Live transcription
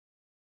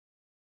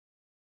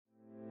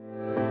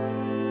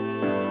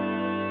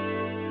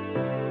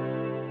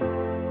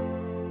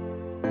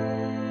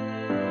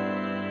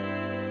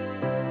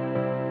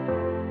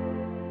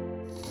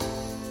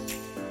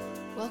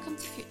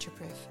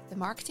Futureproof, the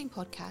marketing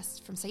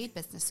podcast from Saïd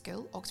Business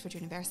School, Oxford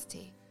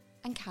University,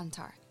 and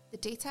Kantar, the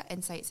data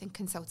insights and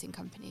consulting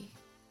company.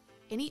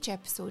 In each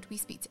episode, we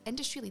speak to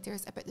industry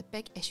leaders about the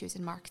big issues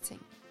in marketing,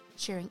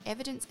 sharing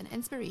evidence and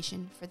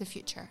inspiration for the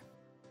future.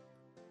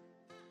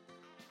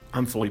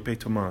 I'm Felipe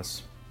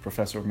Tomas,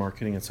 Professor of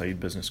Marketing at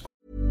Saïd Business School.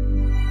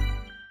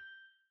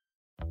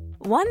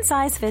 One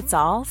size fits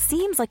all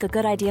seems like a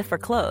good idea for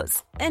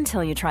clothes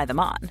until you try them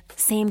on.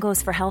 Same goes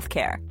for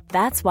healthcare.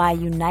 That's why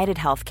United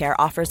Healthcare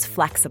offers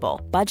flexible,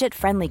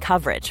 budget-friendly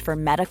coverage for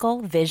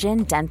medical,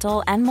 vision,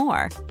 dental, and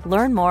more.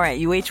 Learn more at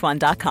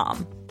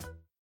uh1.com.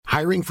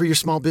 Hiring for your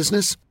small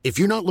business? If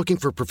you're not looking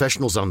for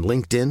professionals on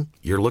LinkedIn,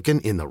 you're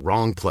looking in the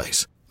wrong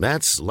place.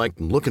 That's like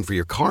looking for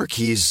your car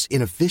keys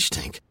in a fish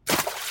tank.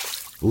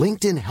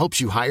 LinkedIn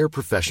helps you hire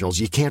professionals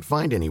you can't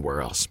find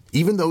anywhere else,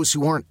 even those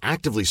who aren't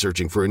actively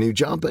searching for a new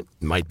job but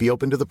might be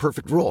open to the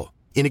perfect role.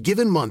 In a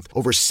given month,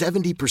 over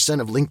 70%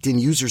 of LinkedIn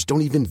users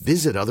don't even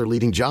visit other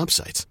leading job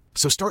sites.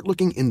 So start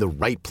looking in the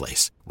right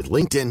place. With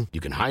LinkedIn, you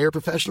can hire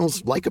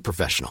professionals like a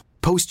professional.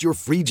 Post your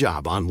free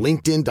job on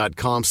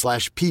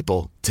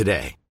linkedin.com/people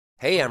today.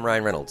 Hey, I'm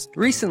Ryan Reynolds.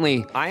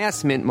 Recently, I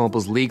asked Mint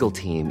Mobile's legal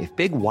team if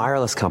big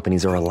wireless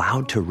companies are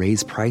allowed to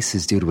raise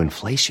prices due to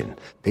inflation.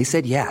 They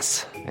said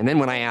yes. And then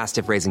when I asked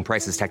if raising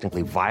prices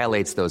technically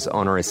violates those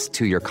onerous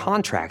two-year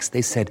contracts,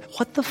 they said,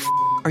 "What the f***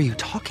 are you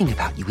talking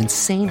about, you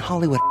insane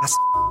Hollywood ass?"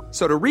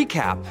 So to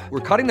recap,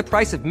 we're cutting the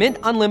price of Mint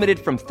Unlimited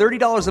from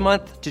 $30 a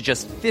month to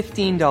just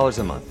 $15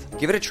 a month.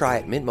 Give it a try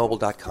at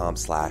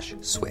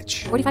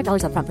mintmobile.com/switch.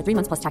 $45 up front for 3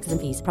 months plus taxes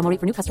and fees. Promo rate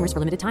for new customers for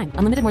limited time.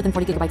 Unlimited more than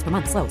 40 gigabytes per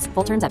month. Slows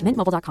full terms at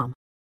mintmobile.com.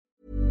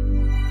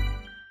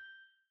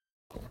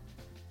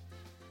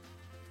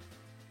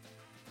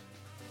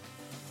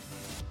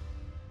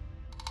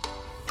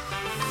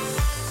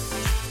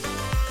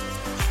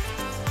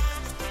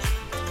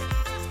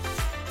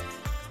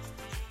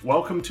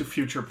 Welcome to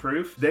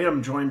Futureproof. Today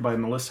I'm joined by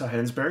Melissa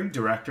Hansberry,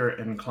 Director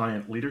in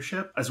Client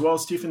Leadership, as well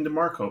as Stephen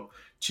DeMarco,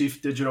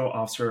 Chief Digital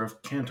Officer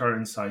of Kantar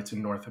Insights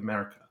in North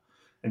America.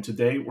 And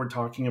today we're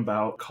talking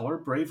about color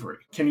bravery.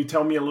 Can you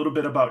tell me a little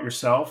bit about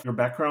yourself, your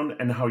background,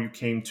 and how you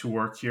came to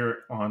work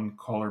here on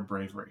color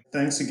bravery?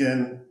 Thanks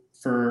again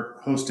for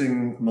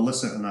hosting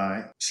Melissa and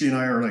I. She and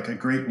I are like a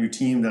great new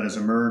team that has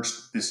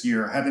emerged this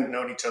year. I haven't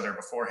known each other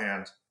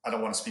beforehand. I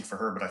don't want to speak for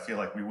her, but I feel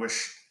like we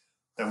wish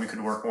that we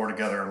could work more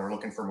together, and we're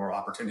looking for more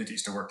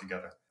opportunities to work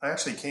together. I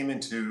actually came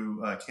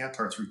into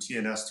Kantar through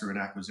TNS through an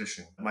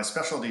acquisition. My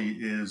specialty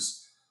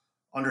is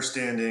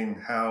understanding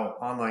how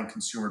online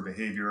consumer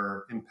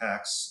behavior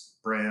impacts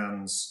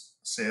brands'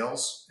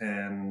 sales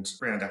and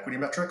brand equity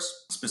metrics,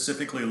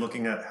 specifically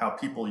looking at how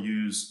people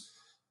use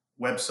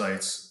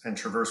websites and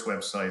traverse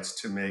websites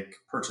to make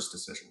purchase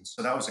decisions.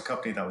 So that was a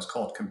company that was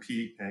called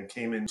Compete and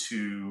came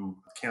into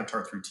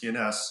Kantar through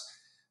TNS.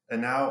 And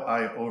now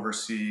I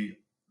oversee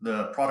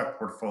the product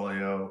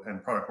portfolio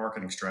and product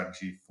marketing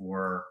strategy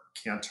for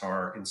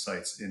Kantar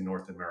Insights in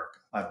North America.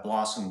 I've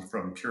blossomed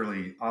from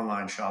purely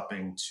online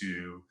shopping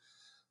to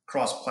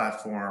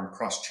cross-platform,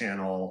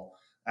 cross-channel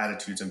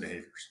attitudes and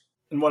behaviors.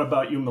 And what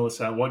about you,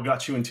 Melissa? What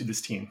got you into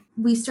this team?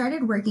 We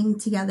started working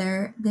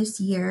together this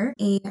year,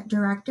 a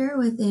director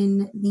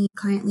within the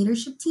client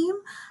leadership team.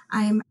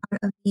 I'm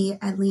out of the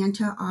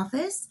Atlanta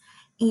office,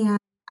 and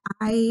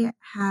I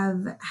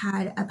have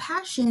had a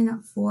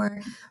passion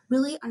for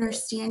really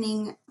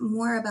understanding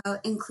more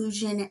about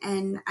inclusion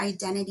and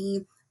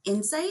identity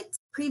insights.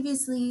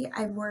 Previously,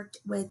 I've worked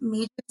with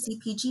major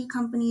CPG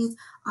companies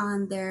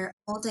on their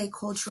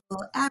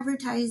multicultural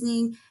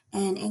advertising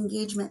and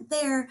engagement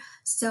there.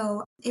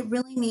 So it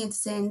really made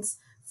sense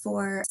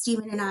for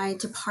Stephen and I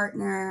to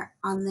partner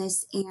on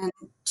this and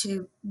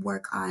to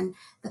work on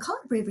the Color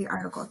Bravery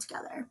article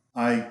together.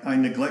 I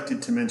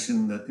neglected to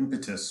mention the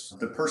impetus,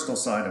 the personal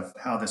side of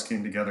how this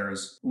came together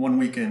is one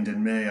weekend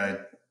in May, I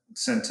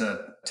sent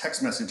a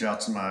text message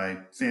out to my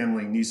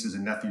family, nieces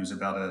and nephews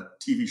about a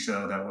TV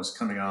show that was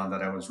coming on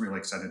that I was really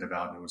excited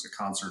about. And it was a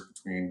concert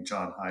between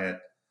John Hyatt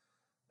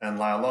and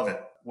Lyle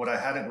Lovett. What I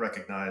hadn't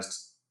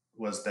recognized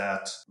was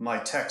that my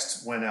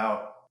text went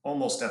out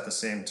almost at the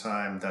same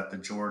time that the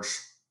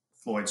George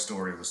Floyd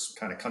story was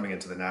kind of coming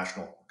into the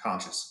national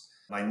conscious.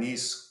 My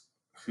niece,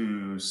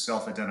 who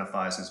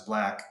self-identifies as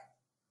Black,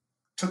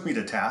 took me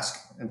to task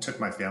and took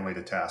my family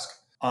to task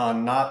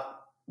on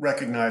not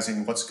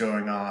recognizing what's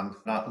going on,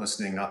 not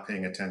listening, not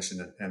paying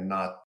attention, and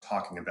not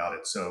talking about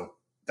it. So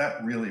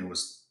that really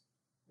was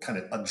kind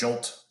of a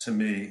jolt to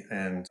me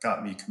and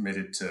got me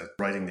committed to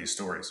writing these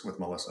stories with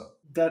Melissa.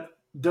 That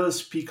does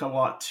speak a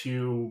lot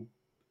to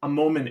a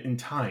moment in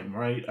time,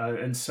 right?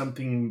 And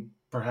something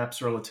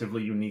perhaps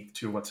relatively unique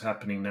to what's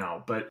happening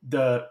now. But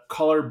the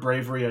color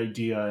bravery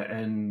idea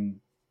and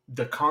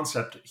the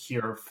concept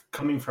here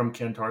coming from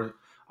Kantar,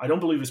 I don't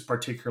believe is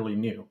particularly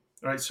new,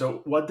 right?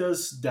 So what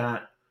does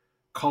that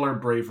color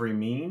bravery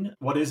mean?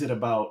 What is it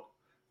about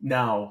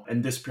now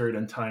and this period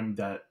in time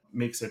that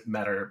makes it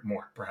matter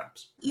more,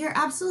 perhaps? You're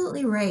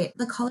absolutely right.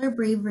 The color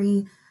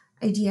bravery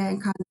idea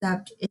and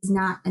concept is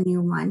not a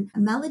new one.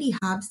 Mellody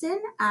Hobson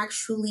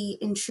actually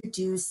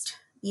introduced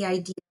the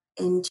idea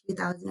in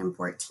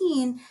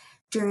 2014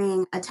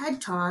 during a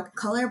TED Talk,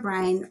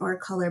 Colorblind or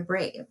Color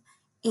Brave.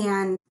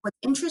 And what's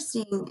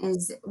interesting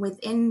is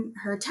within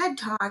her TED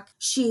Talk,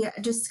 she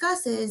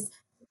discusses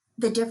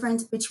the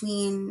difference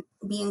between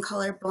being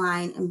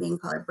colorblind and being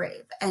color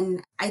brave.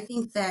 And I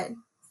think that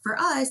for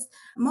us,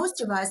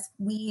 most of us,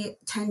 we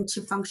tend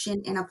to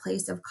function in a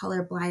place of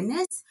color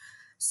blindness.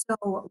 So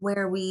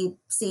where we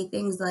say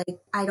things like,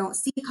 I don't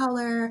see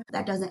color,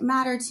 that doesn't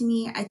matter to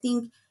me. I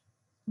think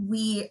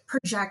we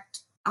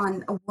project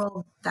on a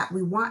world that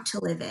we want to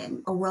live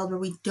in, a world where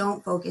we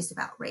don't focus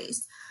about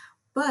race.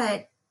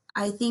 But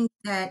I think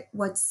that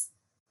what's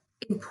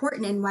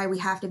important and why we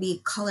have to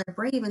be color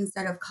brave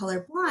instead of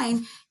color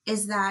blind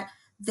is that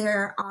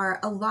there are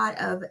a lot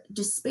of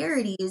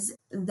disparities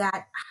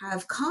that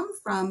have come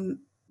from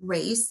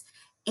race,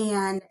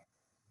 and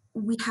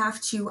we have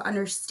to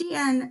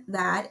understand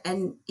that,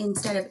 and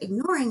instead of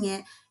ignoring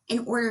it,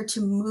 in order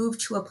to move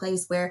to a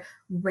place where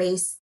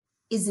race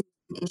isn't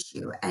an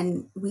issue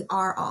and we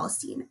are all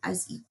seen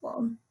as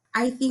equal.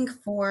 I think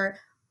for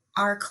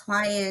our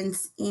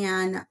clients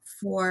and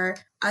for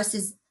us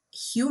as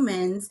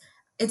humans,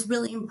 it's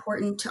really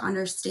important to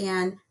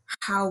understand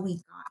how we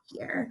got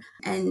here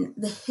and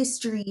the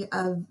history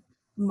of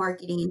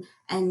marketing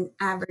and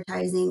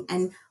advertising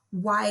and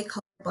why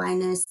color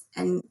blindness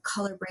and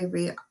color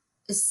bravery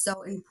is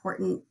so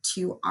important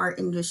to our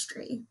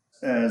industry.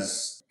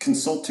 As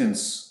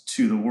consultants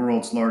to the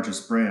world's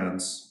largest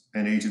brands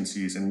and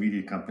agencies and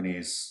media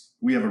companies,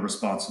 we have a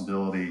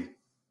responsibility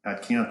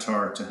at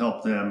Kantar to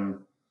help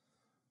them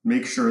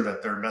make sure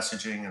that their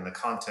messaging and the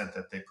content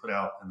that they put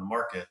out in the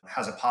market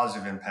has a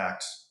positive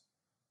impact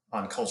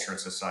on culture and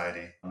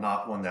society,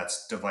 not one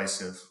that's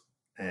divisive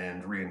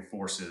and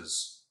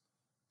reinforces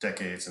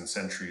decades and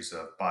centuries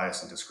of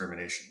bias and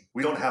discrimination.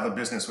 We don't have a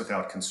business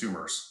without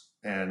consumers,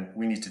 and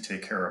we need to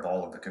take care of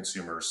all of the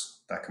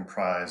consumers that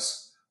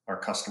comprise our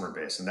customer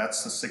base. And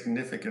that's a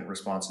significant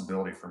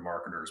responsibility for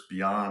marketers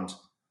beyond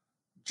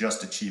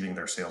just achieving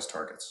their sales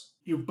targets.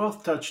 You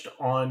both touched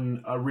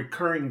on a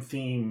recurring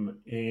theme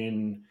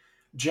in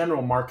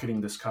general marketing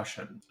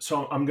discussion.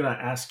 So I'm going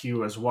to ask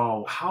you as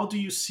well, how do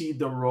you see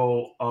the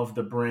role of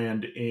the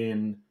brand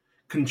in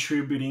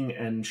contributing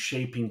and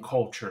shaping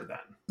culture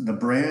then? The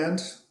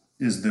brand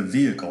is the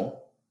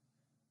vehicle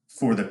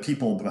for the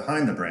people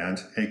behind the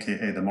brand,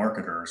 aka the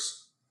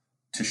marketers,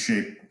 to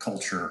shape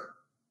culture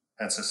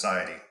and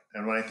society.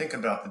 And when I think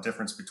about the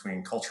difference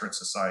between culture and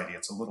society,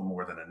 it's a little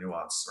more than a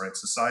nuance, right?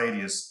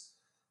 Society is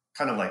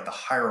kind of like the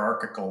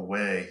hierarchical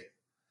way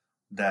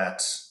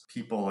that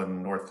people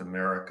in North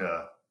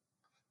America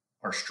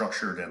are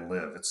structured and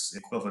live. It's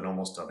equivalent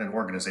almost of an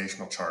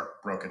organizational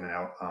chart broken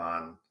out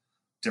on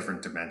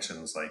different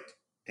dimensions like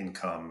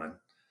income and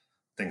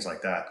things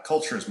like that.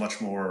 Culture is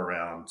much more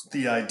around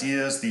the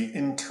ideas, the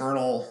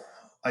internal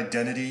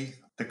identity,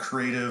 the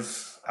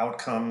creative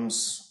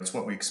outcomes. It's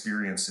what we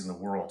experience in the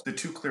world. The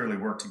two clearly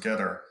work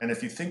together. And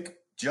if you think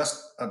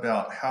just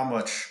about how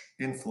much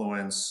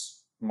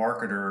influence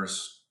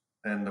marketers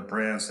and the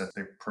brands that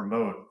they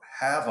promote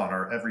have on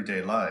our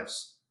everyday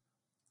lives,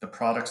 the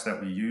products that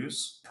we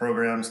use,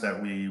 programs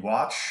that we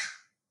watch,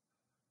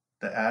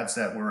 the ads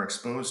that we're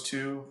exposed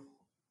to,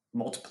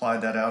 multiply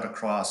that out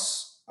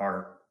across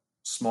our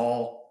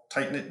small,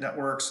 tight-knit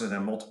networks, and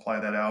then multiply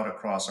that out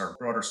across our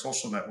broader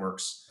social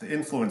networks. The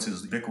influence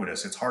is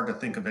ubiquitous. It's hard to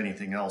think of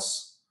anything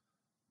else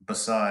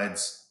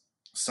besides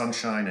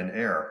sunshine and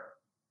air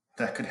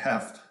that could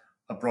have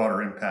a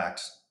broader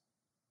impact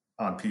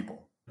on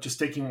people. Just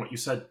taking what you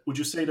said, would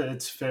you say that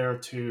it's fair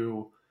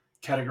to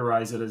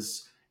categorize it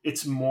as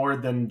it's more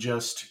than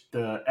just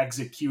the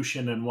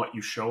execution and what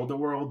you show the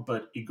world,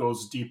 but it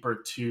goes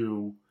deeper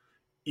to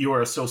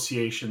your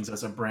associations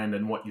as a brand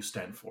and what you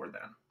stand for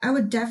then? I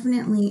would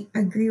definitely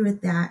agree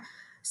with that.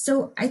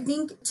 So I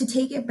think to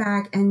take it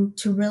back and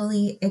to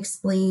really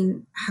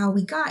explain how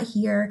we got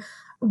here,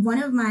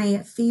 one of my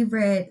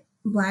favorite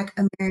Black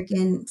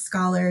American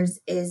scholars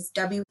is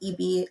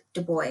W.E.B.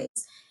 Du Bois.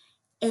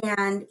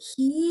 And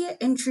he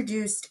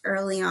introduced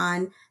early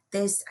on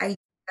this idea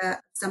of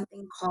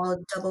something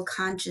called double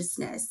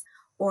consciousness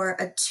or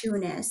a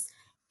two-ness.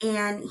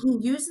 And he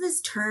used this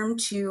term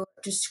to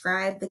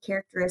describe the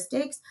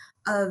characteristics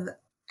of,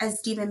 as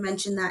Stephen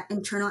mentioned, that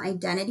internal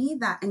identity,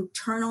 that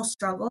internal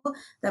struggle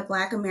that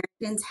Black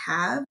Americans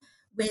have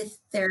with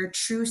their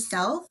true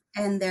self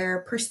and their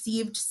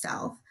perceived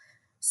self.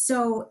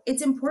 So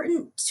it's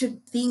important to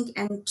think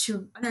and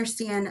to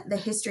understand the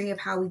history of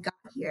how we got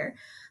here.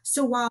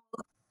 So while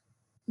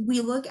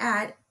we look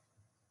at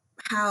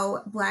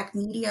how Black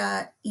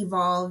media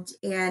evolved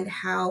and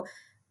how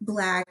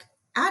Black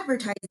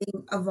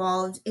advertising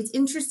evolved, it's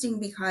interesting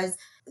because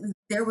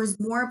there was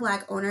more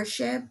Black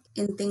ownership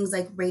in things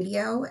like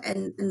radio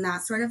and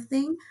that sort of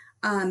thing,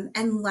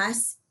 and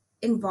less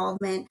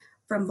involvement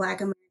from Black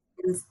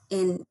Americans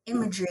in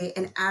imagery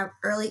and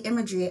early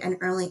imagery and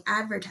early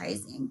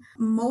advertising.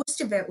 Most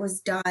of it was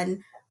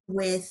done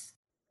with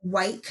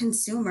white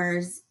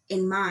consumers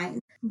in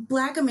mind.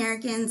 Black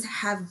Americans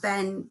have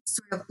been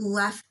sort of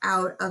left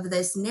out of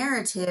this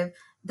narrative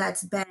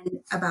that's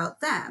been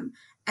about them.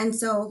 And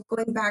so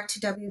going back to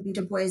W.B.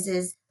 Du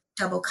Bois's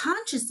double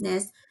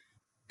consciousness,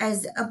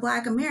 as a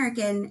Black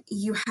American,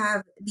 you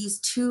have these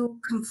two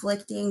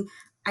conflicting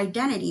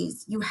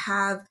identities. You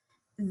have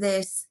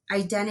this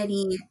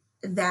identity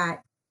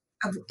that,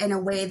 in a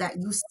way that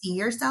you see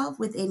yourself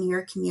within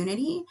your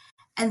community,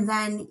 and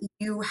then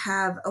you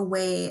have a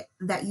way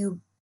that you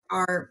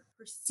are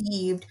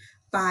perceived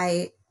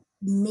by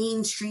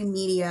mainstream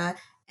media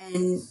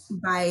and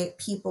by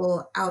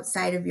people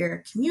outside of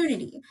your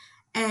community.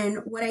 And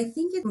what I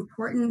think is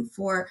important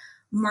for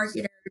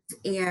marketers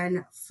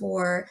and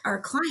for our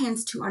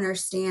clients to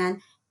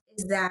understand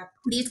is that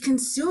these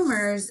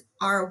consumers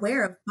are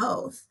aware of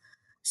both.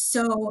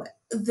 So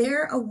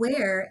they're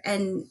aware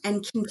and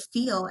can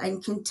feel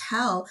and can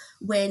tell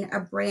when a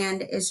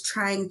brand is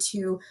trying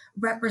to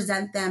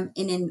represent them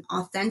in an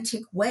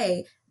authentic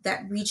way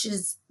that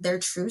reaches their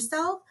true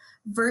self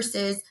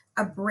versus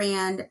a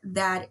brand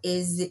that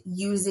is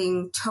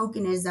using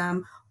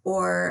tokenism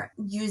or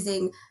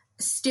using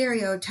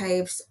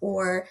stereotypes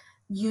or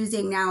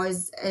using now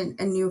as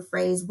a new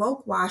phrase,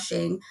 woke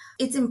washing.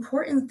 It's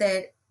important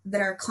that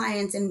our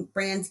clients and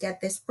brands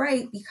get this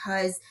right,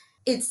 because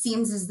it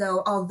seems as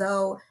though,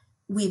 although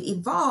we've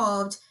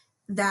evolved,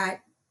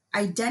 that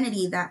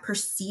identity, that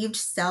perceived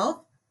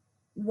self,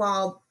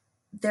 while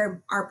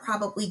there are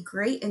probably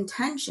great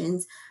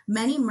intentions,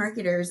 many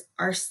marketers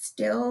are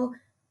still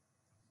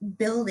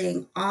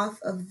building off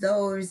of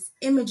those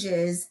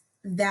images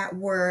that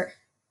were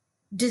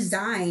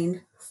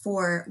designed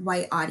for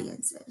white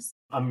audiences.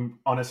 I'm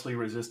honestly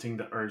resisting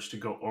the urge to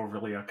go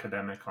overly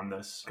academic on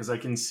this, because I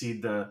can see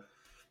the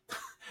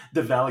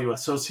value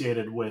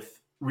associated with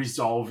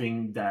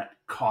resolving that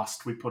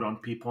cost we put on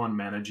people and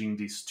managing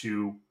these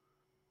two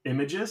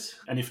images.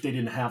 And if they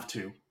didn't have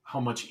to, how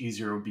much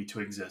easier it would be to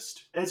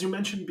exist. As you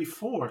mentioned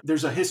before,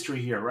 there's a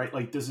history here, right?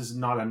 Like, this is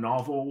not a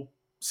novel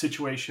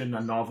situation,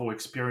 a novel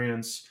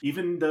experience.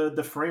 Even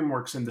the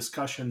frameworks and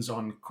discussions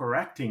on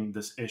correcting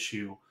this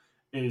issue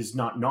is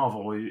not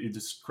novel. It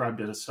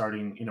described it as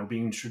starting,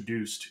 being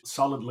introduced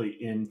solidly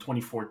in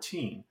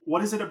 2014.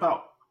 What is it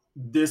about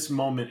this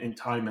moment in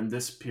time and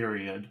this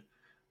period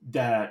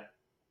that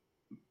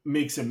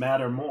makes it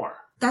matter more?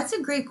 That's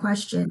a great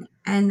question.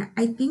 And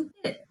I think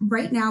that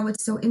right now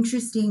what's so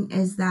interesting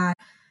is that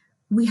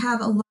we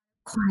have a lot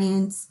of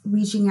clients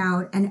reaching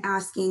out and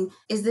asking,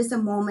 is this a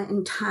moment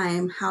in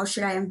time? How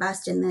should I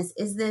invest in this?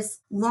 Is this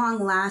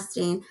long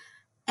lasting?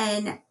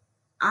 And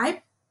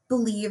I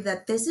believe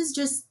that this is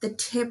just the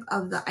tip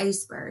of the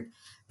iceberg,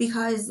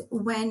 because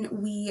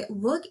when we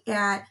look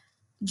at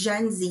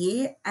Gen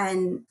Z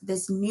and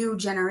this new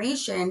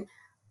generation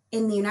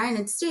in the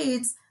United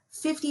States,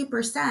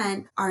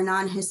 50% are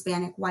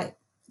non-Hispanic white.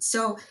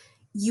 So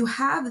you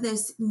have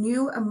this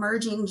new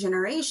emerging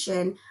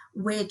generation,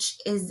 which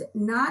is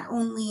not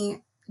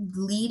only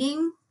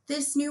leading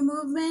this new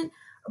movement,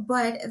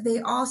 but they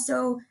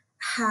also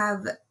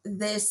have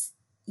this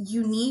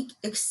unique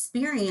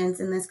experience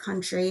in this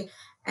country,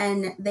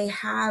 and they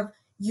have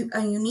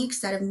a unique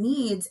set of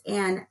needs,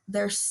 and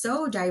they're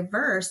so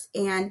diverse,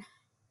 and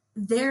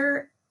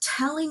they're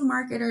telling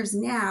marketers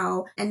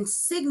now and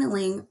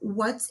signaling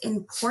what's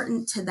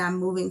important to them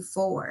moving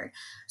forward.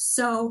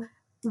 So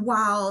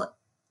while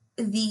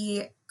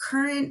the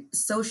current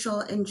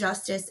social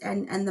injustice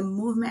and the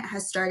movement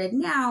has started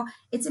now,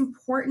 it's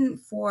important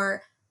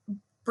for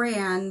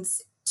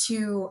brands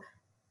to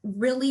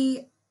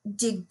really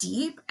dig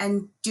deep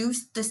and do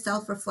the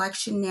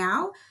self-reflection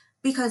now,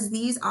 because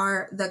these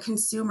are the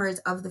consumers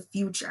of the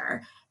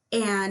future.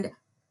 And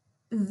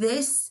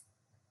this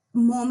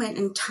moment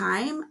in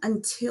time,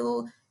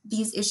 until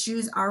these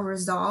issues are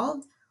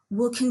resolved,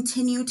 will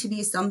continue to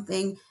be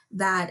something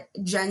that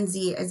Gen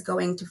Z is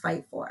going to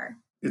fight for.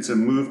 It's a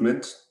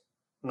movement,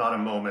 not a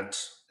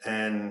moment.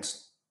 And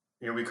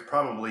we could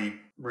probably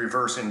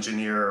reverse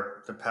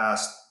engineer the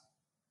past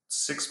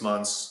 6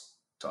 months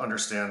to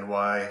understand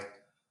why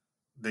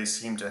they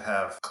seem to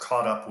have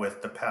caught up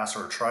with the past,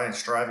 or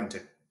striving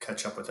to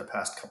catch up with the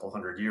past couple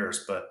hundred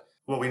years. But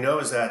what we know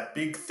is that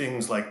big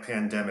things like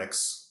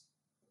pandemics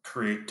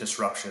create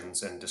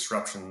disruptions, and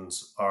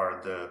disruptions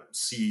are the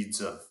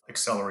seeds of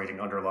accelerating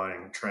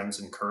underlying trends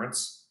and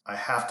currents. I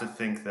have to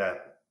think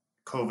that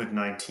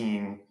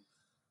COVID-19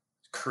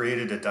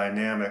 created a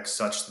dynamic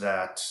such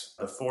that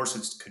the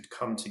forces could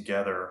come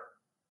together.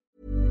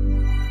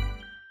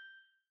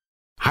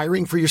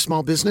 Hiring for your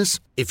small business?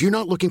 If you're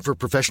not looking for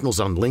professionals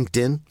on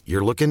LinkedIn,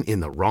 you're looking in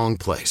the wrong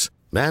place.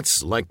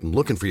 That's like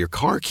looking for your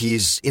car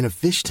keys in a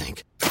fish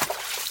tank.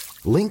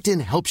 LinkedIn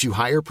helps you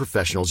hire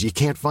professionals you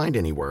can't find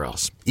anywhere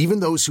else,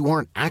 even those who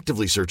aren't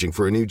actively searching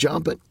for a new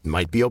job but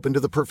might be open to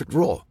the perfect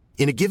role.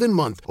 In a given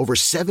month, over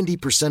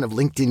 70% of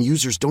LinkedIn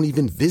users don't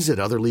even visit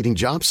other leading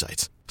job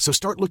sites. So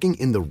start looking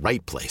in the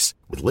right place.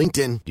 With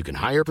LinkedIn, you can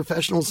hire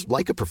professionals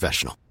like a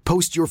professional.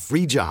 Post your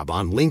free job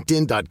on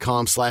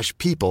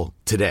linkedin.com/people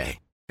today.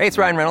 Hey, it's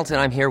Ryan Reynolds,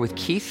 and I'm here with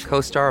Keith,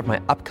 co-star of my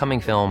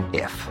upcoming film,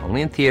 If,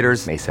 only in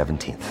theaters May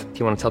 17th. Do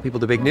you want to tell people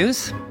the big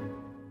news?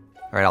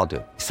 All right, I'll do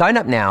it. Sign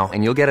up now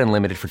and you'll get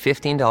unlimited for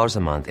 $15 a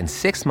month and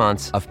 6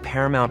 months of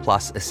Paramount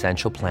Plus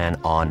Essential Plan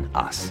on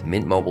us.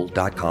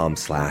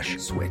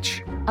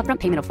 MintMobile.com/switch. Upfront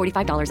payment of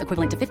 $45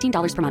 equivalent to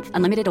 $15 per month.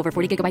 Unlimited over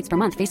 40 gigabytes per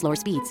month. Face lower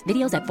speeds.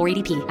 Videos at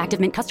 480p. Active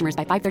Mint customers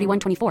by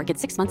 531.24 get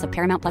 6 months of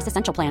Paramount Plus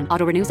Essential Plan.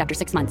 Auto renews after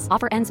 6 months.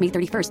 Offer ends May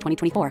 31st,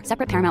 2024.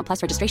 Separate Paramount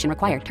Plus registration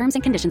required. Terms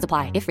and conditions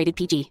apply if rated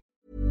PG.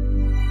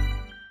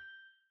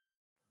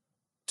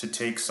 To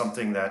take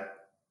something that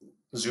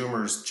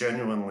Zoomers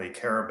genuinely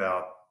care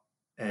about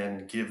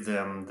and give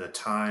them the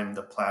time,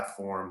 the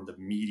platform, the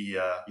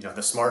media,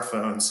 the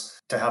smartphones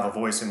to have a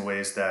voice in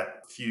ways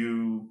that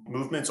few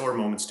movements or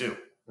moments do.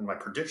 And my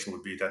prediction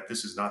would be that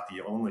this is not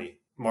the only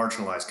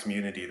marginalized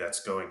community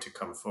that's going to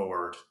come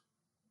forward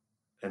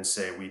and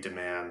say, we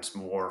demand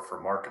more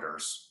for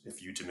marketers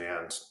if you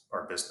demand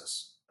our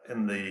business.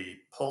 In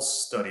the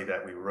Pulse study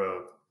that we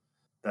wrote,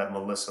 that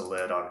Melissa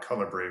led on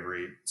color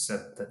bravery,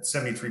 said that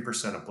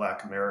 73% of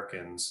Black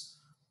Americans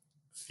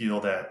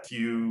feel that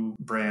few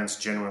brands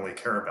genuinely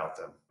care about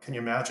them. Can you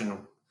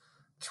imagine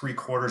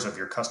 3/4 of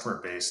your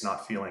customer base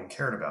not feeling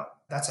cared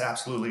about? That's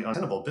absolutely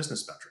untenable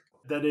business metric.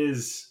 That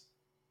is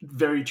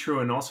very true,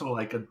 and also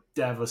like a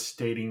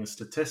devastating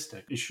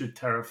statistic. It should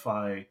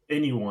terrify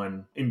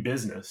anyone in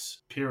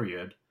business,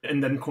 period.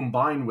 And then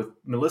combined with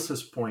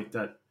Melissa's point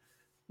that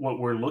what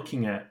we're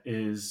looking at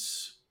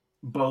is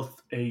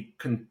both a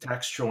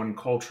contextual and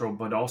cultural,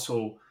 but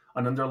also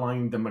an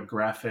underlying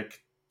demographic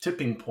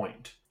tipping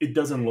point. It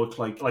doesn't look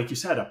like you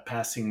said, a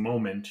passing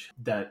moment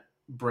that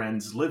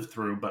brands live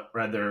through, but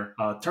rather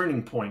a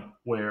turning point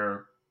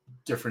where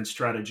different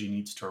strategy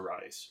needs to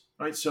arise,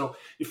 right? So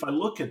if I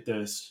look at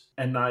this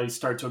and I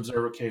start to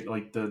observe, okay,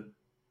 like the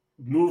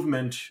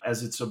movement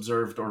as it's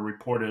observed or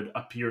reported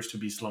appears to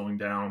be slowing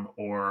down,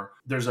 or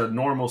there's a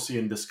normalcy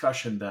in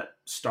discussion that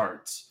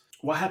starts.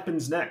 What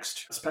happens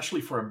next, especially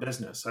for a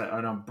business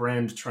and a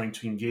brand trying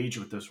to engage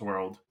with this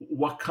world?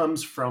 What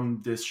comes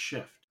from this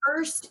shift?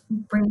 First,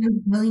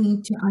 brands really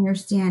need to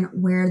understand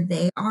where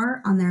they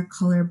are on their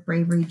color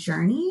bravery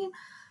journey.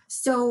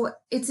 So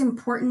it's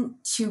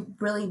important to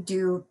really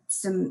do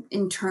some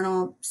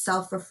internal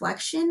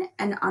self-reflection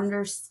and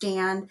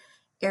understand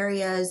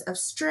areas of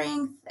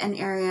strength and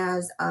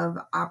areas of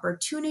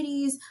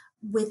opportunities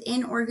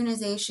within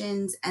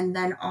organizations, and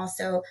then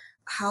also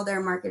how their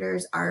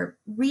marketers are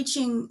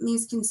reaching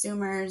these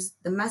consumers,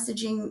 the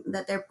messaging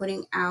that they're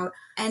putting out,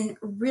 and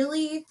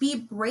really be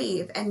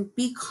brave and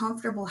be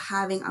comfortable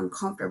having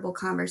uncomfortable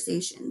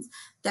conversations.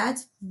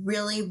 That's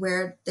really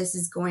where this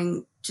is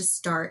going to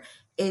start,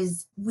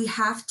 is we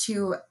have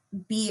to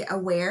be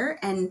aware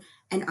and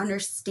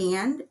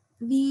understand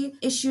the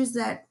issues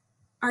that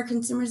our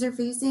consumers are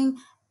facing,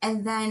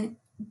 and then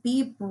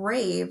be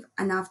brave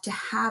enough to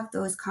have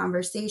those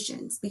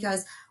conversations,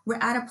 because we're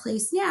at a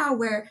place now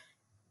where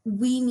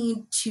we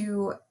need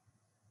to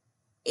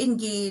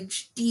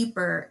engage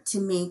deeper to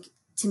make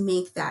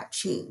that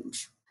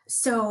change.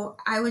 So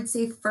I would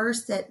say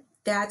first that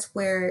that's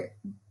where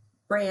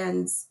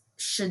brands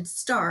should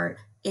start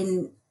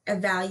in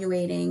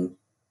evaluating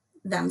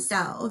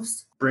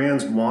themselves.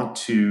 Brands want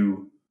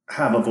to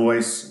have a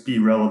voice, be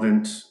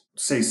relevant,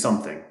 say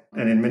something.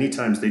 And in many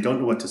times they don't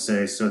know what to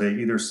say, so they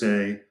either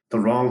say the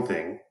wrong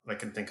thing. I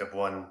can think of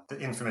one, the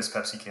infamous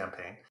Pepsi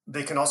campaign.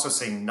 They can also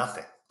say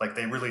nothing. Like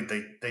they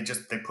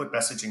put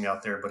messaging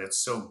out there, but it's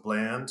so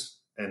bland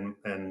and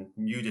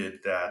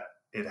muted that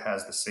it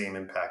has the same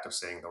impact of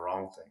saying the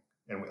wrong thing.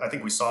 And I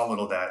think we saw a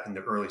little of that in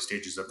the early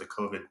stages of the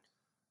COVID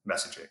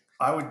messaging.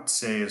 I would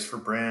say is for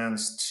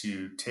brands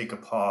to take a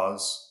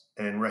pause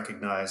and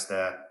recognize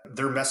that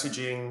their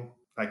messaging,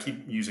 I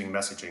keep using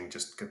messaging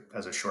just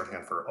as a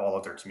shorthand for all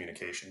of their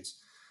communications,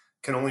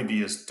 can only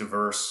be as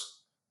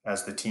diverse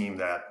as the team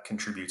that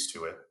contributes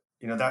to it.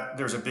 That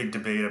there's a big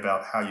debate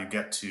about how you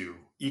get to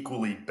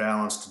equally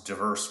balanced,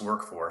 diverse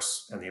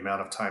workforce and the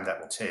amount of time that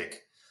will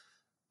take.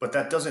 But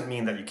that doesn't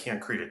mean that you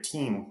can't create a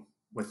team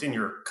within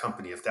your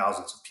company of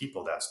thousands of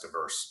people that's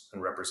diverse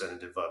and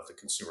representative of the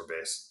consumer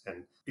base.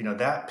 And,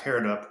 that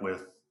paired up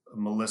with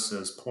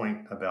Melissa's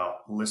point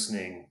about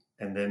listening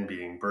and then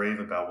being brave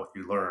about what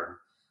you learn,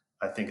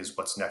 I think is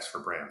what's next for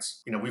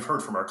brands. We've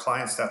heard from our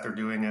clients that they're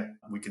doing it.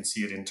 We can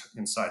see it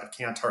inside of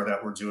Kantar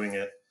that we're doing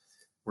it.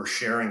 We're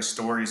sharing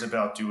stories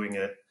about doing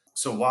it.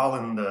 So while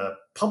in the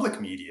public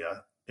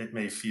media, it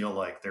may feel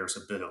like there's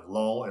a bit of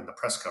lull in the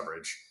press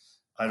coverage,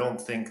 I don't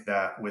think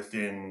that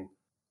within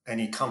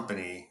any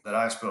company that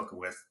I've spoken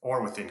with,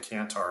 or within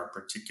Kantar in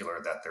particular,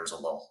 that there's a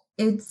lull.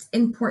 It's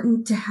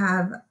important to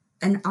have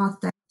an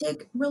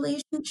authentic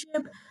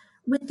relationship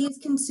with these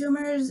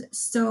consumers.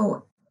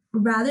 So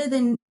rather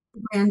than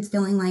brands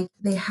feeling like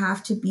they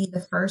have to be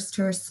the first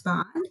to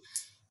respond,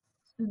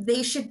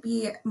 they should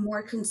be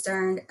more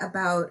concerned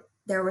about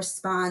their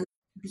response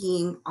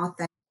being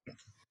authentic.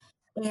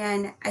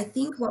 And I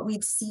think what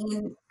we've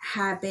seen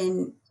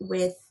happen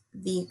with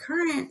the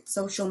current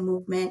social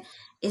movement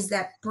is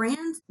that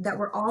brands that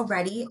were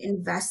already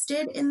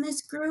invested in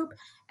this group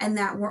and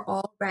that were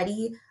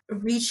already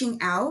reaching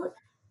out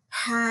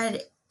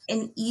had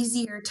an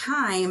easier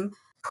time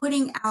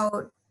putting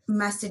out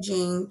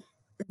messaging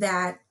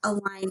that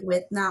aligned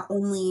with not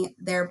only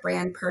their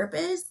brand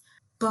purpose,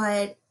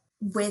 but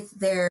with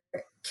their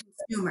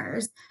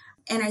consumers.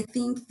 And I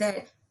think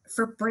that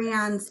for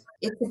brands,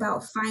 it's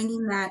about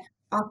finding that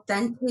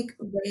authentic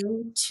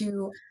way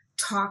to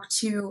talk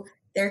to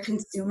their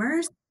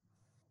consumers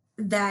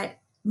that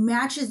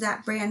matches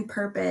that brand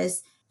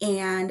purpose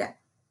and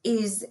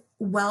is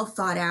well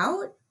thought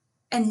out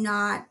and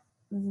not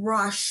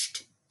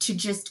rushed to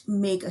just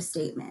make a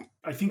statement.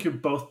 I think you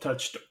both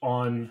touched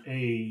on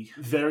a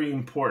very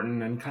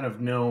important and kind of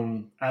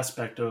known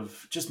aspect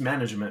of just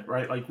management,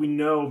 right? Like we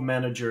know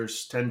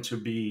managers tend to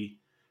be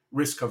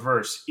risk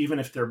averse, even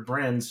if their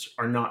brands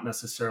are not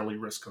necessarily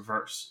risk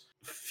averse.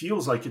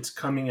 Feels like it's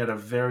coming at a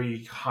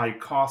very high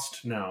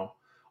cost now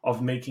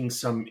of making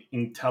some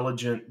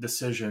intelligent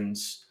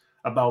decisions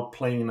about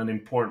playing an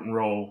important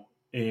role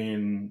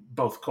in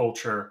both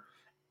culture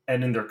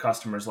and in their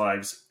customers'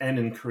 lives and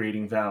in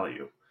creating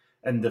value.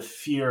 And the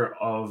fear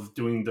of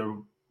doing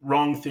the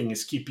wrong thing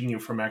is keeping you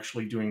from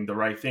actually doing the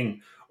right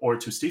thing, or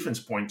to Stephen's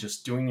point,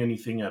 just doing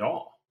anything at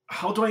all.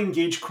 How do I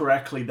engage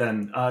correctly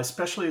then,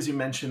 especially as you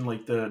mentioned,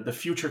 like the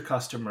future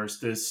customers,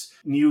 this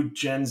new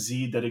Gen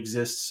Z that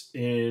exists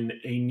in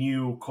a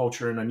new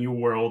culture and a new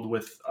world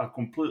with a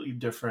completely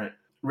different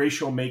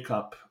racial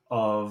makeup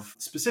of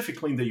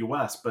specifically in the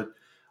US, but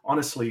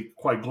honestly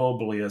quite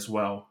globally as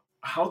well.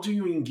 How do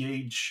you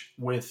engage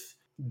with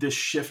this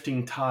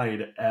shifting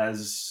tide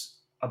as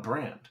a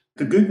brand?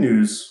 The good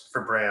news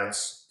for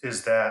brands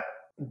is that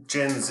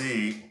Gen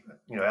Z,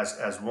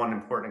 as one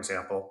important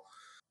example,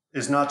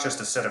 is not just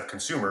a set of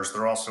consumers,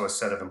 they're also a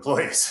set of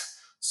employees.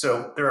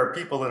 So there are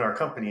people in our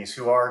companies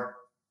who are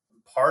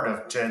part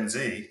of Gen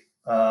Z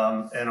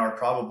and are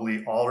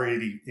probably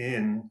already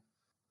in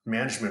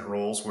management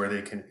roles where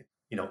they can,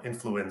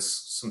 influence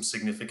some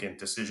significant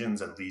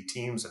decisions and lead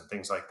teams and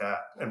things like that.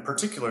 And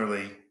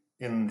particularly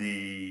in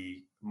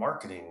the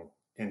marketing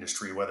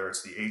industry, whether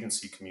it's the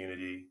agency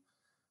community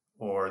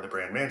or the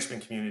brand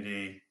management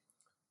community,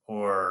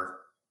 or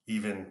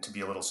even to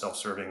be a little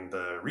self-serving,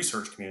 the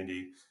research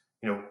community,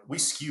 we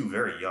skew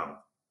very young.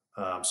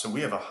 So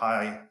we have a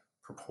high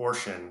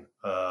proportion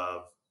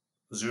of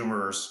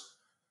Zoomers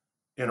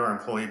in our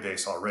employee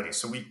base already.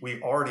 So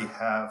we already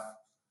have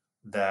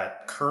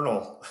that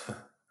kernel,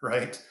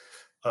 right,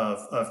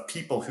 of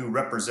people who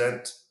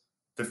represent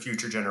the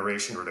future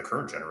generation or the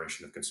current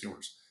generation of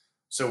consumers.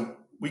 So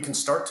we can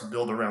start to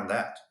build around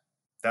that.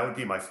 That would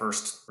be my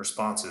first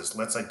response is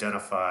let's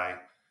identify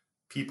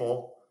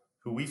people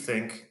who we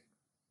think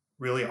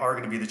really are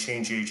going to be the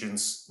change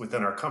agents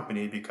within our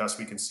company because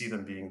we can see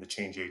them being the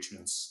change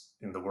agents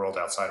in the world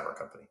outside of our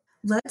company.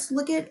 Let's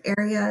look at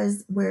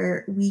areas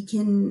where we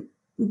can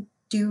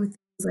do things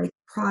like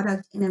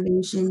product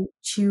innovation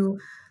to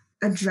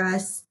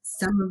address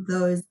some of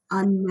those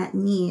unmet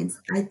needs.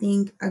 I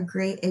think a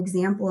great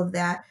example of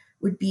that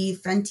would be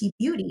Fenty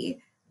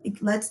Beauty.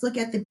 Let's look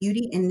at the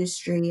beauty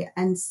industry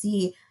and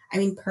see,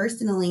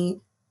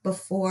 personally,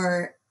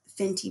 before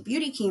Fenty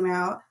Beauty came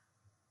out,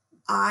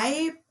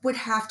 I would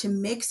have to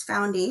mix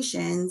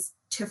foundations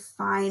to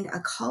find a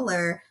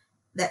color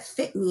that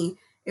fit me.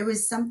 It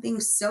was something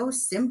so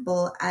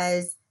simple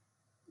as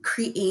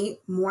create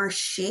more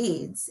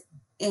shades,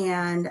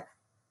 and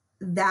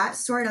that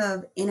sort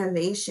of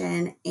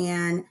innovation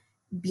and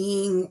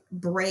being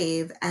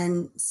brave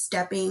and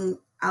stepping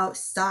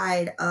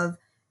outside of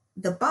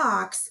the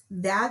box,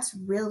 that's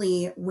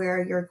really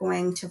where you're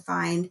going to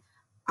find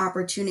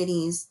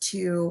opportunities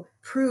to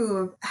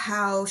prove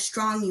how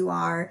strong you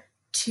are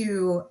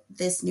to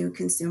this new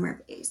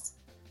consumer base.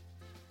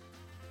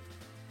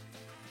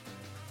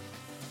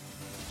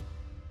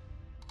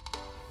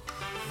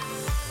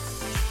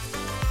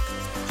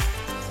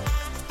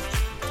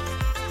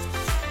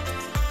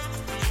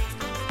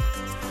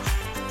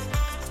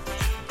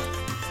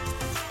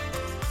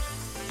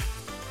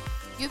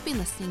 You've been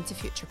listening to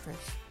Futureproof.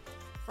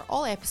 For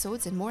all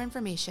episodes and more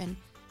information,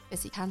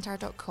 visit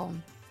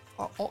kantar.com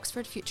or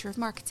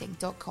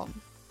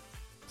oxfordfutureofmarketing.com.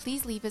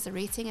 Please leave us a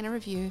rating and a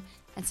review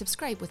and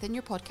subscribe within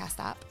your podcast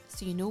app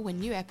so you know when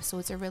new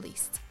episodes are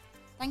released.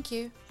 Thank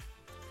you.